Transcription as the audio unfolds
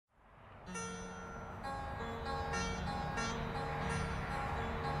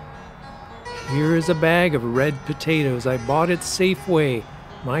Here is a bag of red potatoes. I bought at Safeway.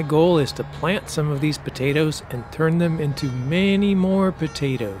 My goal is to plant some of these potatoes and turn them into many more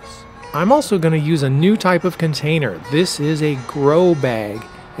potatoes. I'm also going to use a new type of container. This is a grow bag.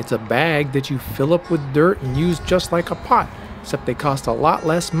 It's a bag that you fill up with dirt and use just like a pot, except they cost a lot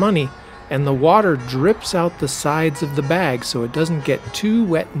less money, and the water drips out the sides of the bag so it doesn't get too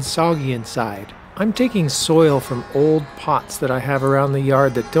wet and soggy inside. I'm taking soil from old pots that I have around the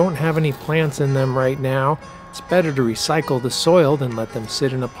yard that don't have any plants in them right now. It's better to recycle the soil than let them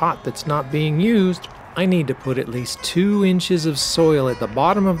sit in a pot that's not being used. I need to put at least 2 inches of soil at the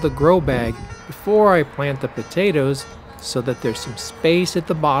bottom of the grow bag before I plant the potatoes so that there's some space at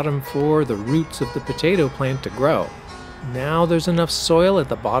the bottom for the roots of the potato plant to grow. Now there's enough soil at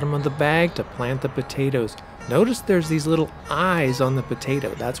the bottom of the bag to plant the potatoes. Notice there's these little eyes on the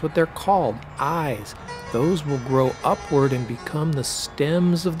potato. That's what they're called, eyes. Those will grow upward and become the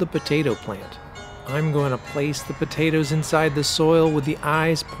stems of the potato plant. I'm going to place the potatoes inside the soil with the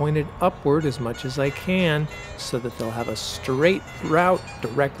eyes pointed upward as much as I can so that they'll have a straight route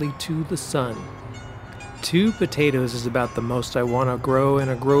directly to the sun. 2 potatoes is about the most I want to grow in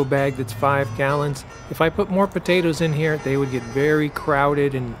a grow bag that's 5 gallons. If I put more potatoes in here, they would get very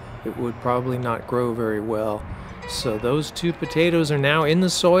crowded and it would probably not grow very well. So those 2 potatoes are now in the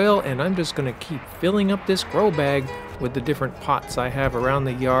soil, and I'm just going to keep filling up this grow bag with the different pots I have around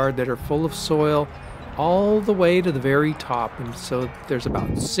the yard that are full of soil all the way to the very top. And so there's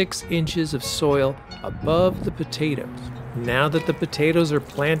about 6 inches of soil above the potatoes. Now that the potatoes are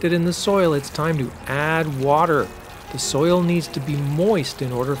planted in the soil, it's time to add water. The soil needs to be moist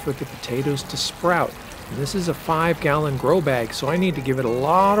in order for the potatoes to sprout. And this is a 5-gallon grow bag, so I need to give it a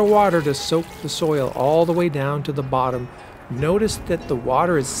lot of water to soak the soil all the way down to the bottom. Notice that the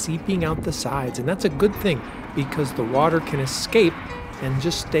water is seeping out the sides, and that's a good thing because the water can escape and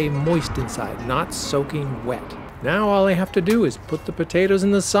just stay moist inside, not soaking wet. Now all I have to do is put the potatoes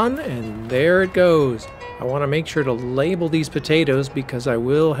in the sun, and there it goes. I want to make sure to label these potatoes because I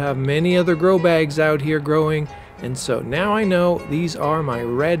will have many other grow bags out here growing, and so now I know these are my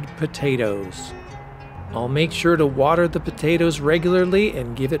red potatoes. I'll make sure to water the potatoes regularly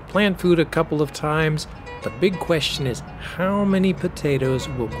and give it plant food a couple of times. The big question is how many potatoes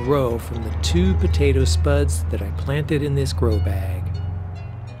will grow from the 2 potato spuds that I planted in this grow bag.